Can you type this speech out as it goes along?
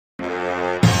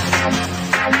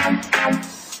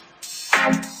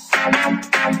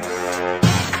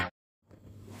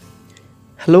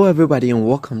Hello everybody and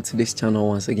welcome to this channel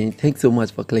once again. Thanks so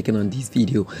much for clicking on this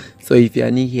video. So if you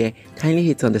are new here, kindly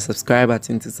hit on the subscribe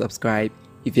button to subscribe.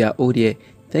 If you are old here,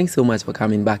 thanks so much for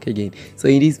coming back again. So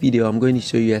in this video, I'm going to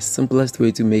show you a simplest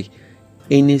way to make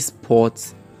any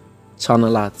sports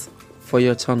channel art for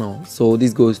your channel. So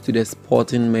this goes to the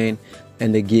sporting men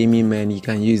and the gaming men. You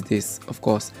can use this, of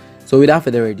course. So without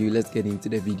further ado, let's get into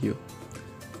the video.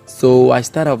 So I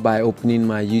start off by opening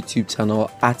my YouTube channel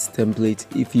art template.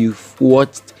 If you've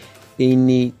watched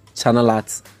any channel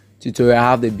art tutorial,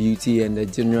 I have the beauty and the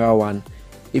general one.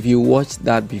 If you watched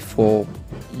that before,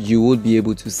 you would be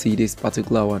able to see this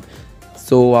particular one.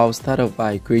 So I'll start off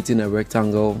by creating a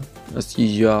rectangle as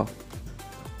usual.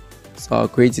 So I'll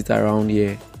create it around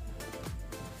here.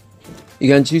 You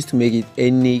can choose to make it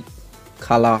any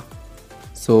color.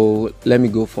 So let me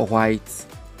go for white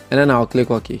and then I'll click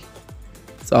OK.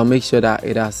 So I'll make sure that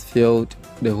it has filled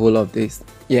the whole of this.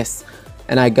 Yes,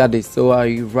 and I got this. So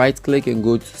I right click and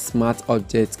go to smart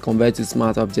objects, convert to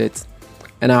smart objects,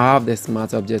 and I have the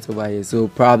smart object over here. So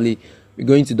probably we're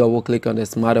going to double click on the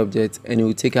smart object and it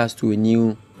will take us to a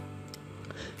new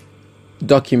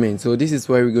document. So this is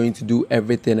where we're going to do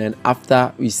everything, and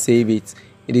after we save it,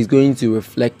 it is going to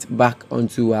reflect back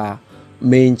onto our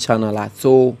main channel art.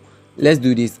 So let's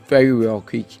do this very real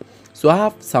quick. So I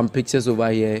have some pictures over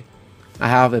here. I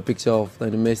have a picture of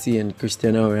Messi and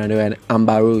Cristiano Ronaldo and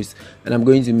Amber Rose, and I'm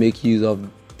going to make use of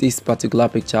this particular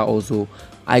picture also.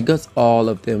 I got all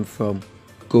of them from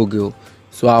Google.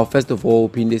 So I'll first of all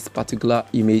open this particular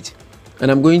image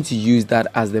and I'm going to use that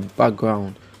as the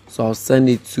background. So I'll send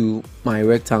it to my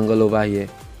rectangle over here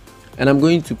and I'm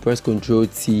going to press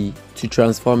Ctrl T to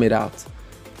transform it out.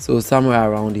 So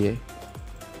somewhere around here,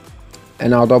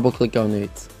 and I'll double click on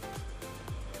it.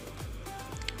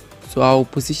 So I'll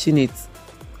position it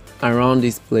around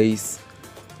this place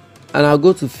and I'll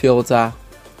go to filter,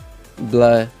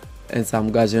 blur and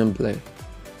some Gaussian blur.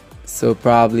 So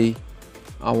probably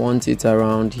I want it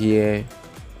around here.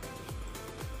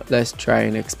 Let's try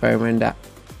and experiment that.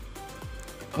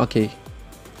 Okay,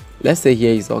 let's say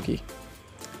here is okay,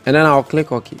 and then I'll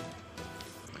click OK.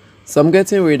 So I'm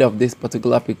getting rid of this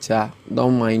particular picture,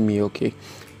 don't mind me, okay?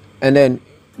 And then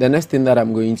the next thing that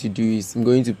I'm going to do is I'm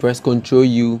going to press Ctrl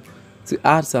U to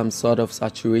add some sort of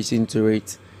saturation to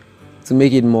it, to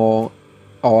make it more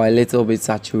or a little bit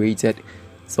saturated.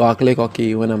 So I'll click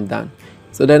OK when I'm done.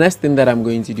 So the next thing that I'm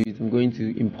going to do is I'm going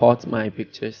to import my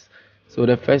pictures. So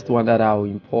the first one that I'll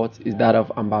import is that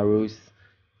of Amber Rose.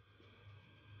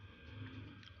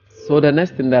 So the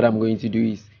next thing that I'm going to do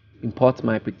is import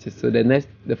my pictures. So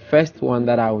the first one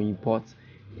that I will import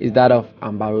is that of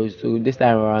Amber Rose. So this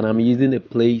time around I'm using the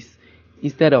place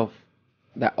instead of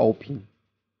the open.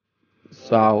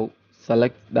 So I'll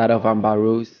select that of Amber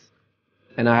Rose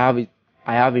and I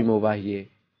have him over here.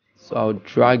 So I'll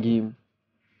drag him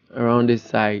around this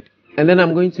side and then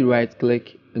I'm going to right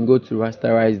click and go to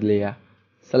rasterize layer,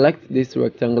 select this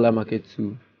rectangular marquee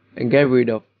tool and get rid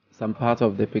of some part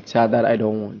of the picture that I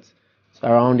don't want. So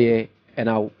around here, and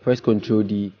I'll press Ctrl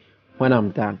D when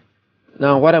I'm done.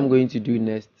 Now what I'm going to do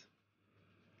next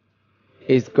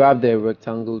is grab the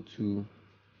rectangle tool,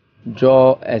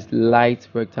 draw a light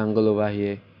rectangle over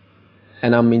here,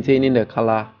 and I'm maintaining the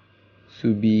color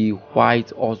to be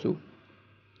white also.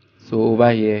 So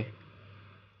over here,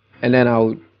 and then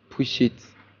I'll push it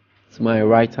to my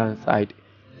right hand side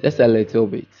just a little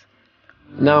bit.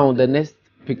 Now the next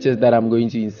pictures that I'm going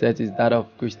to insert is that of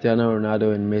Cristiano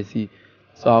Ronaldo and Messi.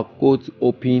 So I'll go to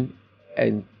open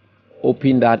and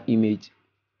open that image.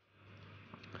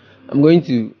 I'm going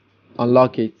to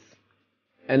unlock it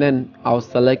and then I'll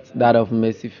select that of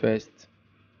Messi first,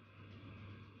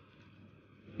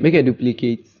 make a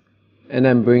duplicate and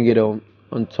then bring it on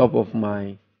top of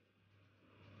my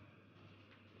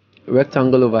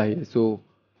rectangle over here. So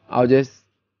I'll just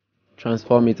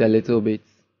transform it a little bit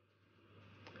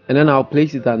and then I'll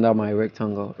place it under my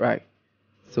rectangle, right?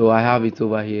 So I have it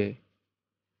over here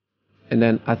and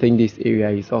then I think this area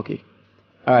is okay.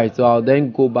 Alright, so I'll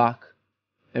then go back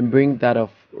and bring that of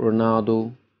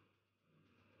Ronaldo.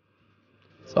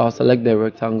 So I'll select the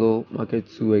rectangle, marquee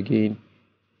tool again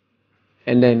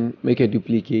and then make a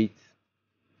duplicate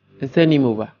and send him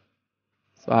over.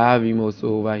 So I have him also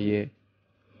over here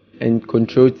and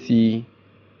Ctrl T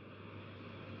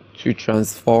to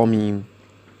transform him.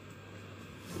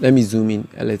 Let me zoom in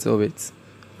a little bit.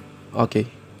 Okay,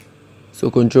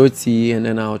 so Ctrl T and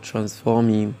then I'll transform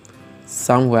him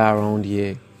somewhere around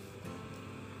here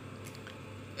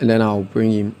and then I'll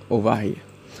bring him over here.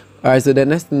 Alright, so the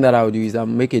next thing that I'll do is I'll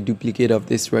make a duplicate of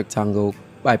this rectangle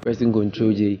by pressing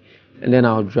Ctrl J and then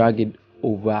I'll drag it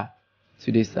over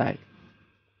to this side,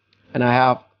 and I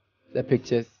have the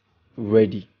pictures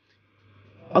ready.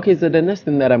 Okay, so the next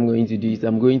thing that I'm going to do is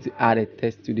I'm going to add a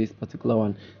text to this particular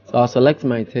one. So I'll select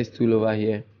my text tool over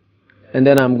here, and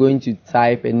then I'm going to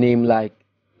type a name like,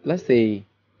 let's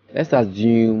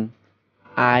assume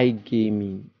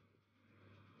iGaming,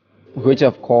 which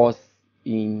of course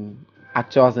in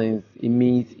actual sense it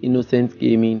means innocent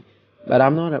gaming, but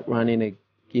I'm not running a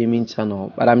gaming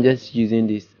channel, but I'm just using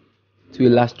this to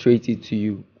illustrate it to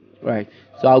you, right?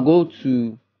 So I'll go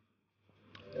to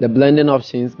the blending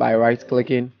options by right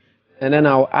clicking, and then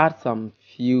I'll add some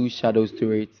few shadows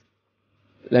to it.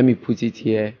 Let me put it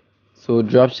here. So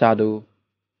drop shadow,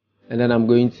 and then I'm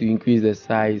going to increase the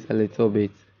size a little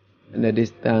bit and the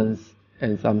distance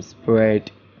and some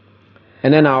spread,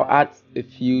 and then I'll add a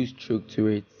few stroke to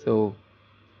it. So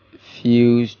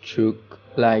few stroke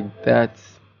like that.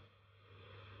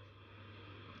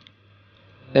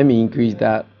 Let me increase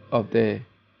that up there.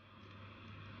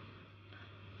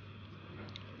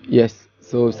 Yes,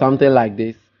 so something like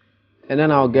this, and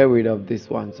then I'll get rid of this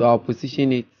one. So I'll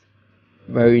position it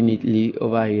very neatly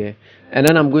over here, and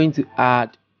then I'm going to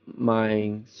add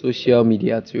my social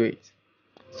media to it.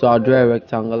 So I'll draw a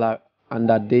rectangle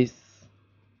under this,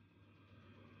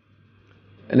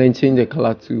 and then change the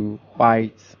color to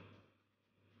white,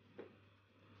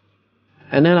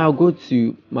 and then I'll go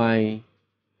to my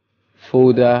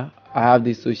folder. I have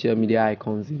the social media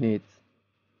icons in it.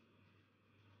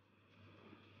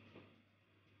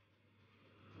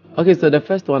 Okay, so the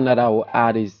first one that I will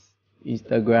add is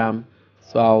Instagram.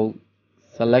 So I'll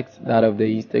select that of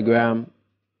the Instagram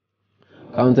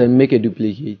account and make a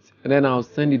duplicate, and then I'll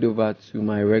send it over to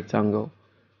my rectangle.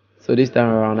 So this time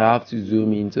around I have to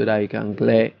zoom in so that you can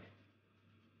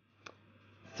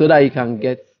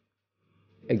get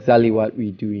exactly what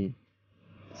we're doing.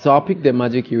 So I'll pick the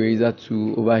magic eraser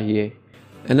tool over here,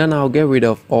 and then I'll get rid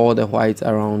of all the white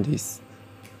around this,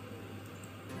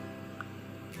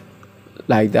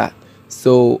 like that.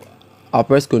 So I'll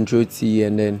press Ctrl T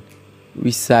and then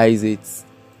resize it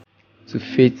to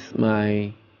fit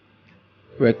my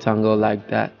rectangle like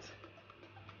that.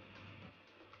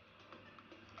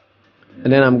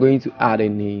 And then I'm going to add a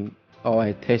name or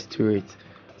a text to it.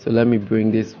 So let me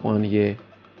bring this one here.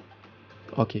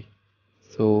 Okay,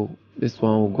 so this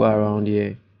one will go around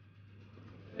here,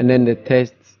 and then the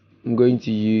text I'm going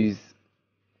to use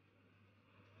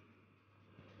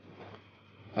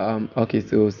okay,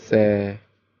 so say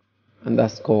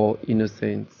underscore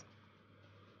innocent.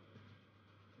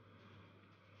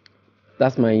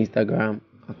 That's my Instagram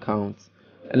account,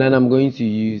 and then I'm going to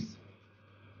use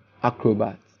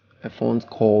Acrobat, a font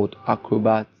called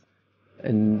Acrobat,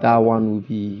 and that one will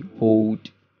be bold,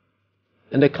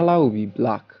 and the color will be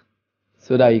black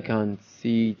so that you can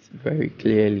see it very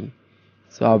clearly.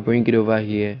 So I'll bring it over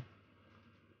here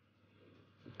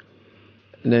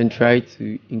and then try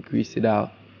to increase it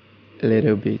out a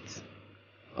little bit.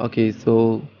 Okay,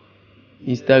 so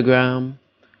Instagram,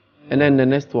 and then the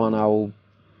next one I will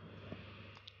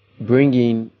bring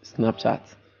in Snapchat.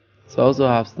 So I also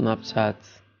have Snapchat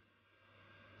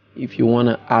if you want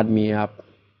to add me up.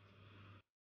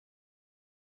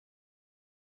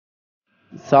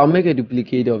 So I'll make a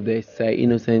duplicate of the Say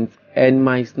Innocent, and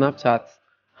my Snapchat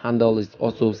handle is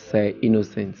also Say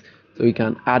Innocent. So you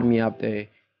can add me up there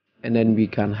and then we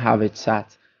can have a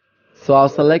chat. So I'll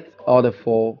select all the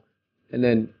four and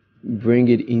then bring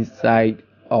it inside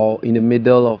or in the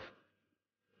middle of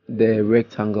the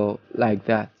rectangle like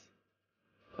that.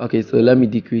 Okay, so let me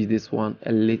decrease this one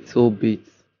a little bit.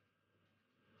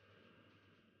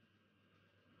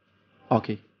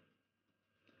 Okay,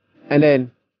 and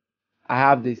then I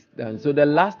have this done. So the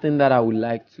last thing that I would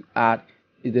like to add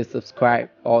is the subscribe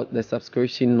or the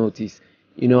subscription notice.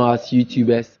 You know, as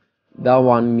YouTubers, that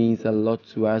one means a lot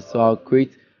to us. So I'll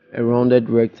create a rounded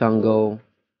rectangle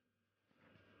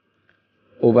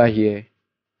over here,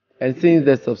 and since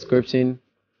the subscription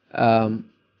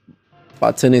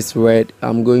button is red,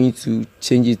 I'm going to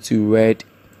change it to red.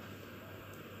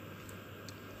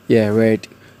 Yeah, red,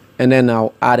 and then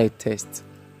I'll add a text,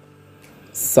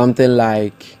 something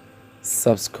like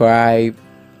subscribe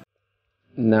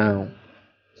now.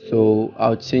 So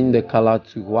I'll change the color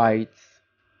to white,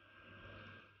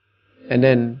 and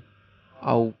then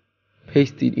I'll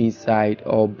paste it inside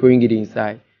or bring it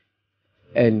inside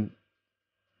and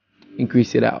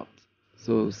increase it out.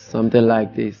 So something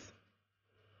like this,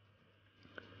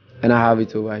 and I have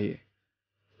it over here.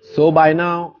 So by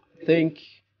now I think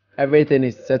everything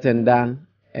is set and done,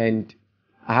 and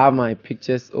I have my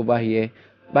pictures over here,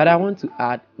 but I want to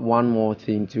add one more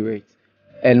thing to it.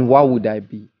 And what would I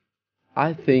be?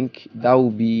 I think that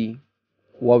would be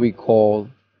what we call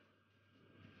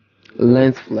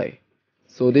lens flare.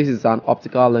 So this is an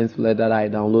optical lens flare that I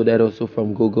downloaded also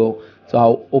from Google. So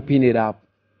I'll open it up,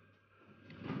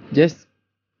 just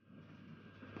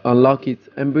unlock it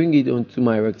and bring it onto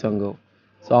my rectangle.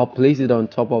 So I'll place it on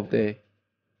top of the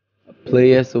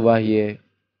players over here,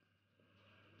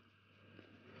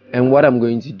 and what I'm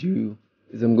going to do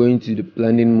is I'm going to the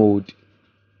blending mode,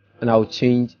 and I'll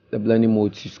change the blending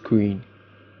mode to screen.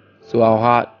 So I'll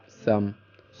add some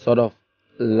sort of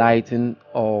lighting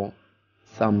or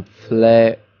some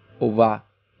flare over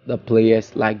the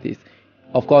players like this.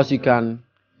 Of course, you can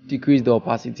decrease the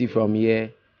opacity from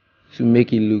here to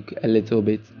make it look a little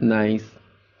bit nice,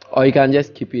 or you can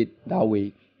just keep it that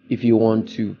way if you want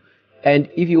to. And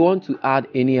if you want to add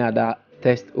any other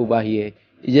text over here,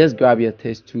 you just grab your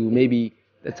text tool, maybe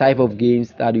the type of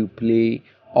games that you play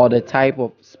or the type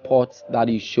of sports that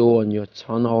you show on your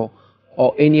channel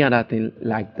or any other thing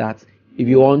like that. If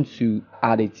you want to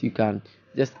add it, you can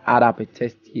just add up a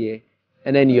text here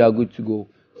and then you are good to go.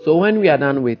 So when we are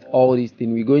done with all these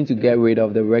things, we're going to get rid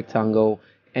of the rectangle,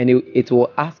 and it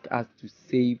will ask us to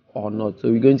save or not.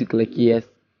 So we're going to click yes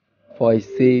for a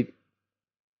save,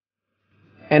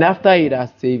 and after it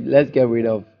has saved, let's get rid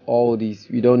of all these.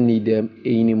 We don't need them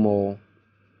anymore,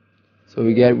 so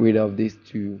we get rid of this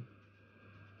too,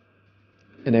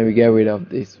 and then we get rid of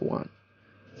this one.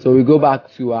 So we go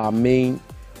back to our main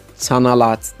channel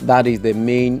art, that is the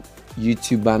main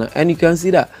YouTube banner, and you can see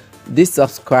that this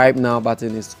subscribe now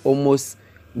button is almost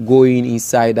going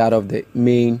inside that of the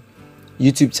main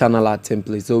YouTube channel art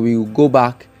template. So we will go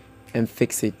back and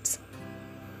fix it.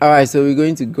 Alright, so we're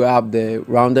going to grab the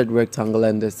rounded rectangle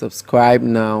and the subscribe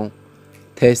now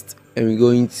text, and we're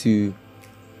going to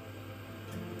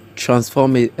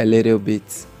transform it a little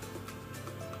bit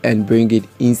and bring it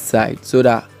inside so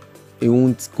that it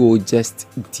won't go just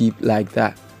deep like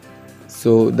that.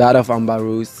 So that of Amber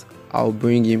Rose, I'll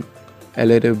bring him a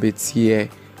little bit here,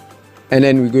 and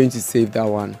then we're going to save that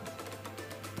one.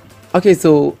 Okay,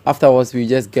 so afterwards we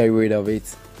just get rid of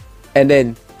it, and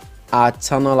then our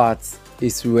channel art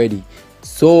is ready.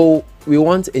 So we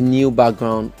want a new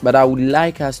background, but I would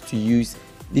like us to use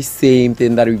the same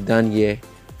thing that we've done here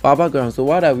for our background. So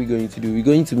what are we going to do? We're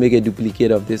going to make a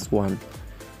duplicate of this one,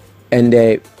 and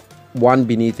the one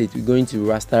beneath it we're going to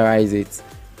rasterize it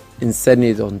and set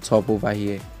it on top over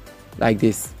here like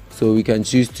this. So we can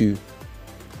choose to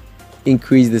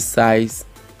increase the size.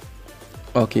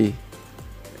 Okay,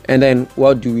 and then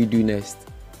what do we do next?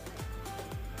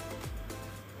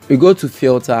 We go to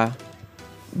filter,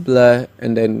 blur,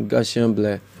 and then Gaussian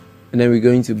blur, and then we're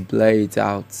going to blur it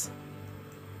out,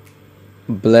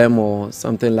 blur more,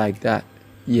 something like that.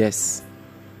 Yes,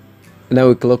 and then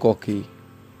we click OK.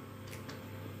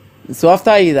 So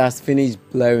after it has finished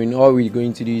blurring, all we're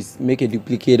going to do is make a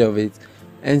duplicate of it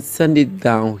and send it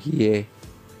down here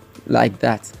like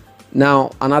that.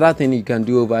 Now another thing you can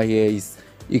do over here is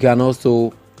you can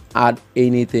also add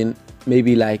anything,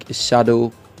 maybe like a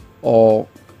shadow, or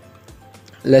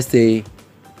let's say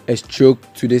a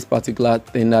stroke to this particular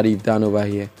thing that you've done over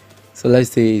here. So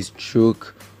let's say a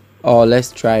stroke, or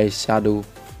let's try a shadow.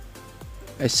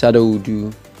 A shadow will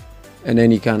do, and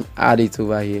then you can add it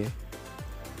over here.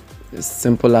 As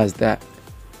simple as that.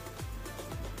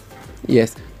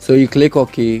 Yes, so you click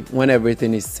OK when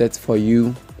everything is set for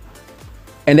you,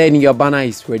 and then your banner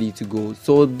is ready to go.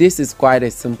 So this is quite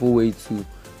a simple way to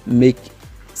make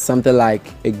something like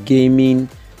a gaming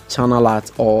channel art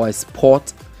or a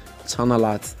sport channel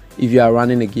art if you are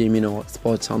running a gaming or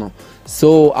sport channel.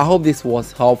 So I hope this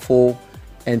was helpful,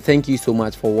 and thank you so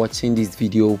much for watching this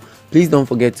video. Please don't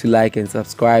forget to like and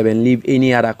subscribe, and leave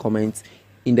any other comments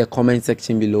in the comment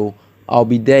section below. I'll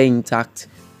be there intact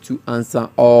to answer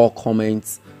all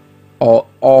comments or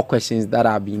all questions that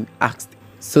are being asked.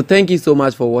 So thank you so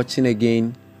much for watching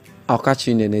again. I'll catch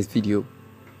you in the next video.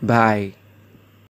 Bye.